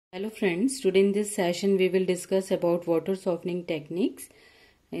Hello friends, today in this session we will discuss about water softening techniques.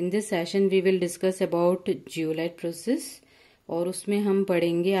 In this session we will discuss about zeolite process और उसमें हम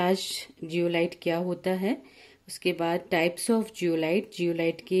पढ़ेंगे आज zeolite क्या होता है, उसके बाद टाइप्स ऑफ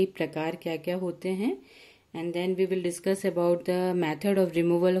जियोलाइट के प्रकार क्या क्या होते हैं, and then we will discuss about the method of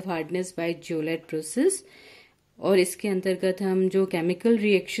removal of hardness bye zeolite process. और इसके अंतर्गत हम जो केमिकल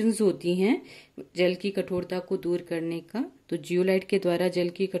रिएक्शंस होती हैं जल की कठोरता को दूर करने का, तो जियोलाइट के द्वारा जल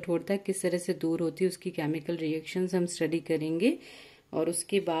की कठोरता किस तरह से दूर होती है उसकी केमिकल रिएक्शंस हम स्टडी करेंगे। और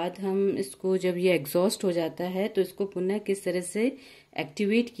उसके बाद हम इसको जब ये एग्जॉस्ट हो जाता है तो इसको पुनः किस तरह से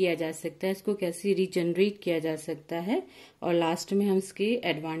एक्टिवेट किया जा सकता है, इसको कैसे रीजनरेट किया जा सकता है, और लास्ट में हम इसके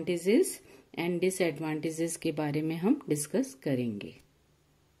एडवांटेजेस एंड डिसएडवांटेजेस के बारे में हम डिस्कस करेंगे।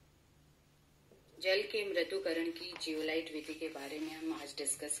 जल के मृदुकरण की जियोलाइट विधि के बारे में हम आज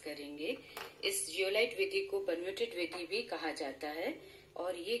डिस्कस करेंगे। इस जियोलाइट विधि को परम्यूटेड विधि भी कहा जाता है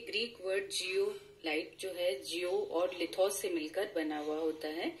और ये ग्रीक वर्ड जियोलाइट जो है जियो और लिथोस से मिलकर बना हुआ होता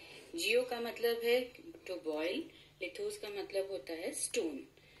है। जियो का मतलब है टू बॉयल, लिथोस का मतलब होता है स्टोन,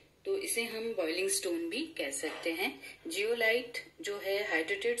 तो इसे हम बॉइलिंग स्टोन भी कह सकते हैं। जियोलाइट जो है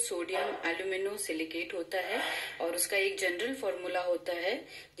हाइड्रेटेड सोडियम एल्यूमिनो सिलिकेट होता है और उसका एक जनरल फॉर्मूला होता है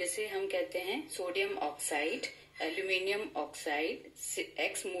जिसे हम कहते हैं sodium oxide, aluminium oxide,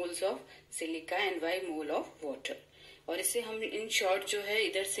 x moles of silica and y mole of water. और इसे हम इन शॉर्ट जो है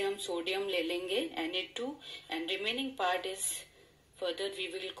इधर से हम सोडियम ले लेंगे Na2 and remaining part is further we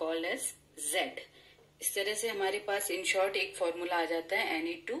will call as Z। इस तरह से हमारे पास इन शॉर्ट एक फॉर्मूला आ जाता है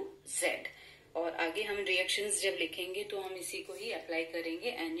Na2Z। और आगे हम रिएक्शंस जब लिखेंगे तो हम इसी को ही अप्लाई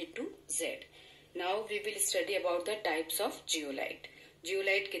करेंगे Na2Z। Now we will study about the types of zeolite.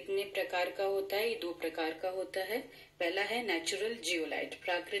 Zeolite कितने प्रकार का होता है? ये दो प्रकार का होता है। पहला है नेचुरल जियोलाइट,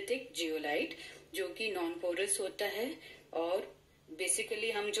 प्राकृतिक जियोलाइट, जो कि नॉन पोरस होता है, और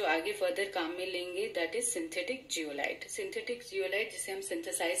बेसिकली हम जो आगे फर्दर काम में लेंगे that is synthetic zeolite. Synthetic zeolite जिसे हम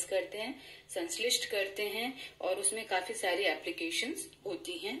सिंथेसाइज करते हैं, संश्लिष्ट करते हैं, और उसमें काफी सारी एप्लीकेशंस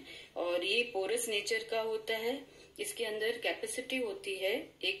होती हैं और ये पोरस नेचर का होता है। इसके अंदर कैपेसिटी होती है,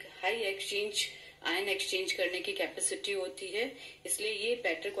 एक हाई एक्सचेंज आयन एक्सचेंज करने की कैपेसिटी होती है, इसलिए ये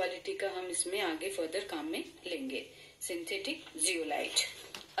बेटर क्वालिटी का हम इसमें आगे फर्दर काम में लेंगे सिंथेटिक जियोलाइट।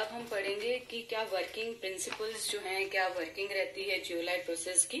 अब हम पढ़ेंगे कि क्या वर्किंग प्रिंसिपल्स जो हैं, क्या वर्किंग रहती है जियोलाइट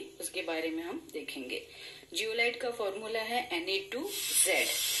प्रोसेस की, उसके बारे में हम देखेंगे। जियोलाइट का फॉर्मूला है Na2Z,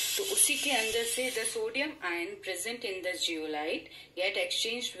 तो उसी के अंदर से the sodium ion present in the zeolite gate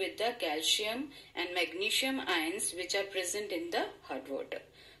exchanged with the calcium and magnesium ions which are present in the hot water.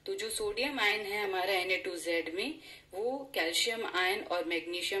 तो जो सोडियम आयन है हमारा Na2Z में, वो कैल्शियम आयन और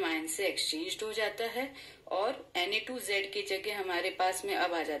मैग्नीशियम आयन से एक्सचेंज हो जाता है और Na2Z की जगह हमारे पास में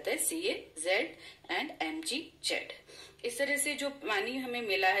अब आ जाता है CaZ एंड MgZ। इस तरह से जो पानी हमें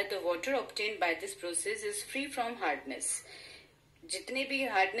मिला है, the water obtained by this process is free from hardness. जितने भी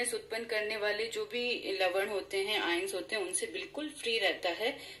हार्डनेस उत्पन्न करने वाले जो भी लवण होते हैं, आयन्स होते हैं, उनसे बिल्कुल फ्री रहता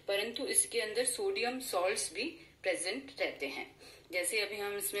है, परंतु इसके अंदर सोडियम सॉल्ट्स भी प्रेजेंट रहते हैं। जैसे अभी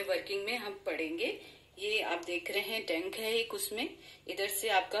हम इसमें वर्किंग में हम पढ़ेंगे। ये आप देख रहे हैं टैंक है एक, उसमें इधर से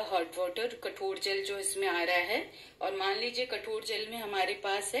आपका हॉट वाटर कठोर जल जो इसमें आ रहा है, और मान लीजिए कठोर जल में हमारे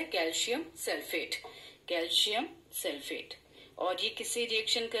पास है कैल्शियम सल्फेट, और ये किससे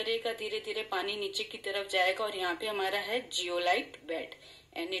रिएक्शन करेगा? धीरे धीरे पानी नीचे की तरफ जाएगा और यहाँ पे हमारा है जियोलाइट बेड,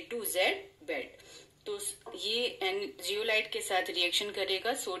 Na2Z बेड। तो ये जियोलाइट के साथ रिएक्शन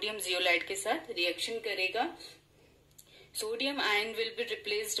करेगा, सोडियम जियोलाइट के साथ रिएक्शन करेगा। Sodium ion will be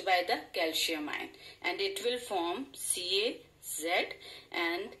replaced by the calcium ion and it will form CaZ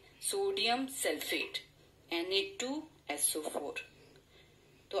and sodium sulfate Na2SO4।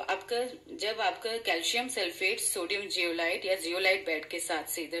 तो आपका जब आपका कैल्शियम सल्फेट सोडियम जियोलाइट या जियोलाइट बेड के साथ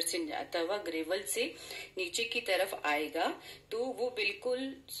से इधर से जाता हुआ ग्रेवल से नीचे की तरफ आएगा, तो वो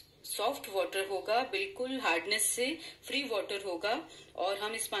बिल्कुल सॉफ्ट वाटर होगा, बिल्कुल हार्डनेस से फ्री वाटर होगा, और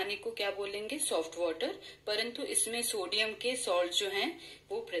हम इस पानी को क्या बोलेंगे? Soft water. परंतु इसमें सोडियम के सॉल्ट जो हैं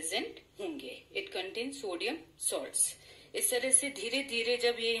वो प्रेजेंट होंगे, इट कंटेन सोडियम सॉल्ट्स। इस तरह से धीरे धीरे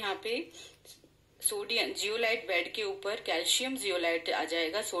जब ये यहाँ पे सोडियम जियोलाइट बेड के ऊपर कैल्शियम जियोलाइट आ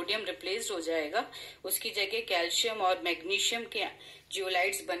जाएगा, सोडियम रिप्लेस्ड हो जाएगा, उसकी जगह कैल्शियम और मैग्नीशियम के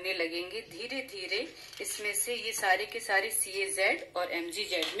जियोलाइट्स बनने लगेंगे। धीरे धीरे इसमें से ये सारे के सारे CaZ और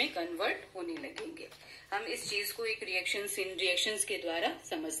MgZ में कन्वर्ट होने लगेंगे। हम इस चीज को एक रिएक्शंस के द्वारा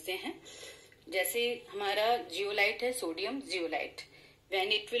समझते हैं। जैसे हमारा जियोलाइट है sodium zeolite,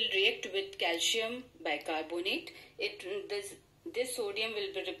 when it will react with calcium bicarbonate, this sodium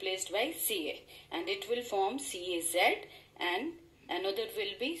will be replaced by Ca and it will form CaZ and another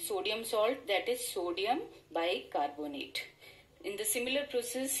will be sodium salt, that is sodium bicarbonate। in the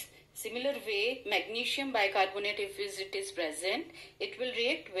similar way, magnesium bicarbonate, if it is present, it will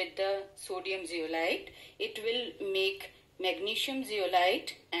react with the sodium zeolite. It will make magnesium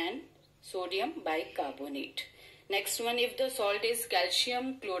zeolite and sodium bicarbonate. Next one, if the salt is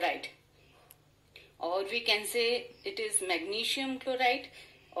calcium chloride, or we can say it is magnesium chloride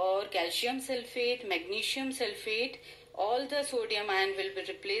or calcium sulfate, magnesium sulfate, all the sodium ion will be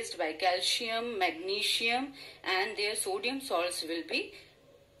replaced by calcium, magnesium, and their sodium salts will be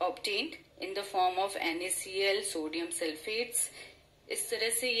obtained in the form of NaCl, sodium sulfates. इस तरह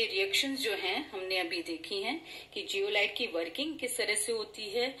से ये reactions जो हैं हमने अभी देखी हैं कि जियोलाइट की वर्किंग किस तरह से होती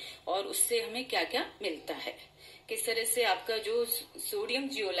है और उससे हमें क्या क्या मिलता है। किस तरह से आपका जो सोडियम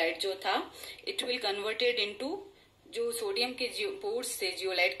जियोलाइट जो था, इट विल कन्वर्टेड इनटू, जो सोडियम के पोर्स से,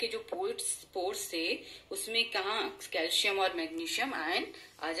 जियोलाइट के जो पोर्स से, उसमें कहाँ कैल्शियम और मैग्नीशियम आयन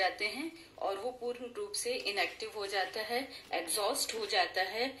आ जाते हैं और वो पूर्ण रूप से इनएक्टिव हो जाता है, एग्जॉस्ट हो जाता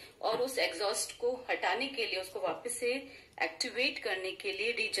है। और उस एग्जॉस्ट को हटाने के लिए, उसको वापस से एक्टिवेट करने के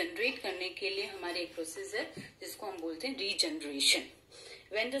लिए, रीजनरेट करने के लिए हमारे एक प्रोसेस है जिसको हम बोलते हैं regeneration.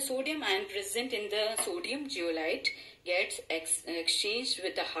 When the sodium ion present in the sodium zeolite gets exchanged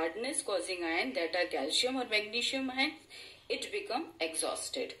with the hardness causing ion that are calcium और magnesium ion, it become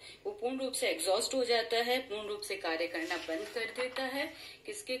exhausted. वो पूर्ण रूप से एग्जॉस्ट हो जाता है, पूर्ण रूप से कार्य करना बंद कर देता है।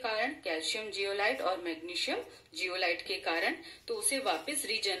 किसके कारण? कैल्शियम जियोलाइट और मैग्नीशियम जियोलाइट के कारण। तो उसे वापस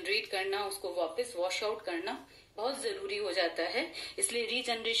रीजनरेट करना, उसको वापस वॉश आउट करना बहुत जरूरी हो जाता है। इसलिए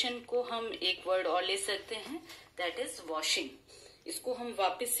रीजनरेशन को हम एक वर्ड और ले सकते हैं, दैट इज वॉशिंग। इसको हम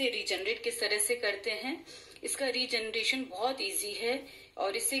वापस से रीजनरेट किस तरह से करते हैं? इसका रीजनरेशन बहुत इजी है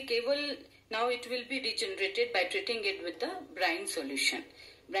और इसे केवल now it will be regenerated by treating it with the brine solution.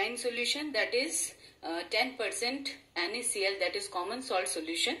 Brine solution, that is 10% NaCl, that is common salt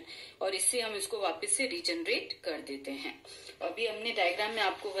solution, और इससे हम इसको वापस से रीजनरेट कर देते हैं। अभी हमने डायग्राम में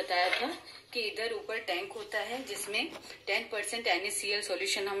आपको बताया था कि इधर ऊपर टैंक होता है जिसमें 10% NaCl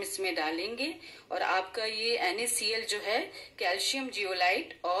सॉल्यूशन हम इसमें डालेंगे और आपका ये NaCl जो है कैल्शियम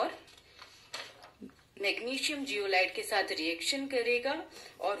जियोलाइट और मैग्नीशियम जियोलाइट के साथ रिएक्शन करेगा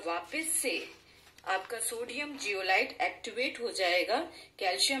और वापस से आपका सोडियम जियोलाइट एक्टिवेट हो जाएगा।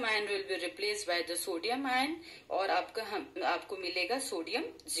 Calcium ion will be replace by the sodium ion और आपको मिलेगा सोडियम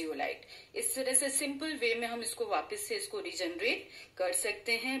जियोलाइट। इस तरह से सिंपल वे में हम इसको वापस से इसको रीजनरेट कर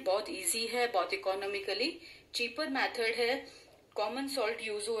सकते हैं। बहुत इजी है, बहुत इकोनॉमिकली चीपर मेथड है, कॉमन सॉल्ट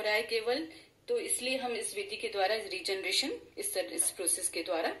यूज हो रहा है केवल, तो इसलिए हम इस विधि के द्वारा रीजनरेशन इस प्रोसेस के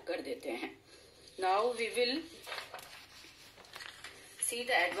द्वारा कर देते हैं। Now we will see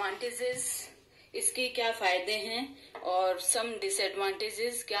the advantages, इसके क्या फायदे हैं और some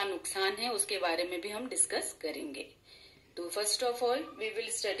disadvantages, क्या नुकसान है, उसके बारे में भी हम डिस्कस करेंगे। तो first of all we will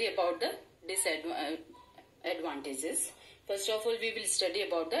study about the advantages. First of all we will study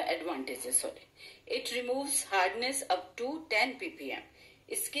about the advantages. It removes hardness up to 10 ppm.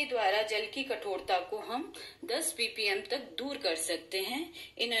 इसके द्वारा जल की कठोरता को हम 10 ppm तक दूर कर सकते हैं।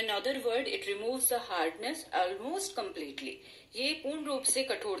 In another word, it removes the hardness almost completely. ये पूर्ण रूप से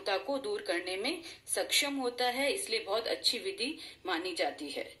कठोरता को दूर करने में सक्षम होता है, इसलिए बहुत अच्छी विधि मानी जाती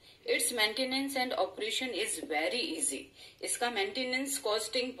है। It's maintenance and operation is very easy. इसका मेंटेनेंस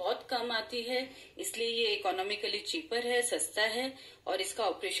कॉस्टिंग बहुत कम आती है, इसलिए ये इकोनॉमिकली चीपर है, सस्ता है और इसका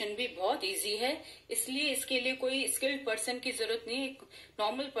ऑपरेशन भी बहुत इजी है। इसलिए इसके लिए कोई स्किल्ड पर्सन की जरूरत नहीं, एक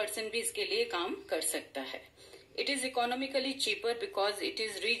नॉर्मल पर्सन भी इसके लिए काम कर सकता है। It is economically cheaper because it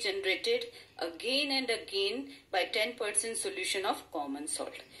is regenerated again and again by 10% solution of common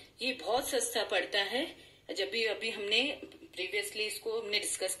salt. ये बहुत सस्ता पड़ता है। जब भी अभी हमने प्रीवियसली इसको हमने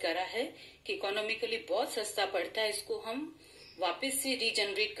डिस्कस करा है कि इकोनॉमिकली बहुत सस्ता पड़ता है। इसको हम वापस से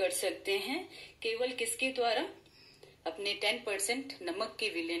रीजनरेट कर सकते हैं केवल किसके द्वारा? अपने 10% नमक के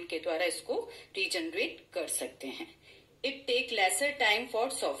विलयन के द्वारा इसको रीजनरेट कर सकते हैं। It take lesser time for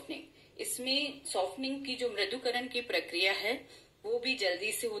softening. इसमें सॉफ्टनिंग की जो मृदुकरण की प्रक्रिया है वो भी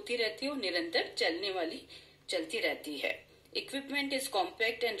जल्दी से होती रहती है और निरंतर चलती रहती है। Equipment is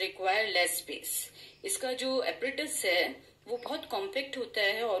compact and require less space. इसका जो एपरेटस है वो बहुत कॉम्पैक्ट होता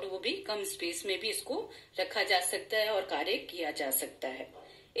है और वो भी कम स्पेस में भी इसको रखा जा सकता है और कार्य किया जा सकता है।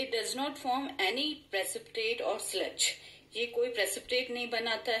 It does not form any precipitate और स्लज। ये कोई प्रेसिपिटेट नहीं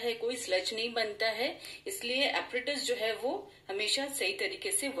बनाता है, कोई स्लज नहीं बनता है, इसलिए एपरेटस जो है वो हमेशा सही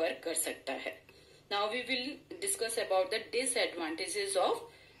तरीके से वर्क कर सकता है। Now we will discuss about the disadvantages of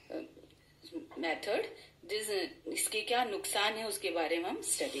method. इसके क्या नुकसान है उसके बारे में हम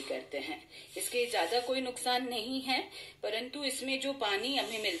स्टडी करते हैं। इसके ज्यादा कोई नुकसान नहीं है, परंतु इसमें जो पानी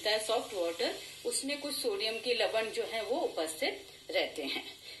हमें मिलता है सॉफ्ट वाटर, उसमें कुछ सोडियम के लवण जो है वो उपस्थित रहते हैं।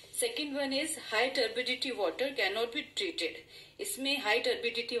 Second one is high turbidity water can not be treated. इसमें हाई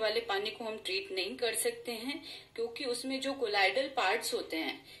टर्बिडिटी वाले पानी को हम ट्रीट नहीं कर सकते हैं, क्योंकि उसमें जो कोलाइडल पार्ट्स होते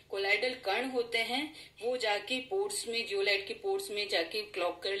हैं, कोलाइडल कण होते हैं, वो जाके पोर्स में, जियोलाइट के पोर्स में जाके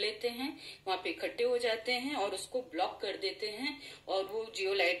क्लॉग कर लेते हैं, वहां पे इकट्ठे हो जाते हैं और उसको ब्लॉक कर देते हैं, और वो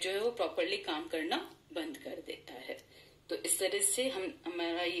जियोलाइट जो है वो प्रॉपरली काम करना बंद कर देता है। तो इस तरह से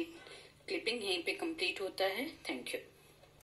हमारा ये क्लिपिंग यहीं पे कंप्लीट होता है। Thank you.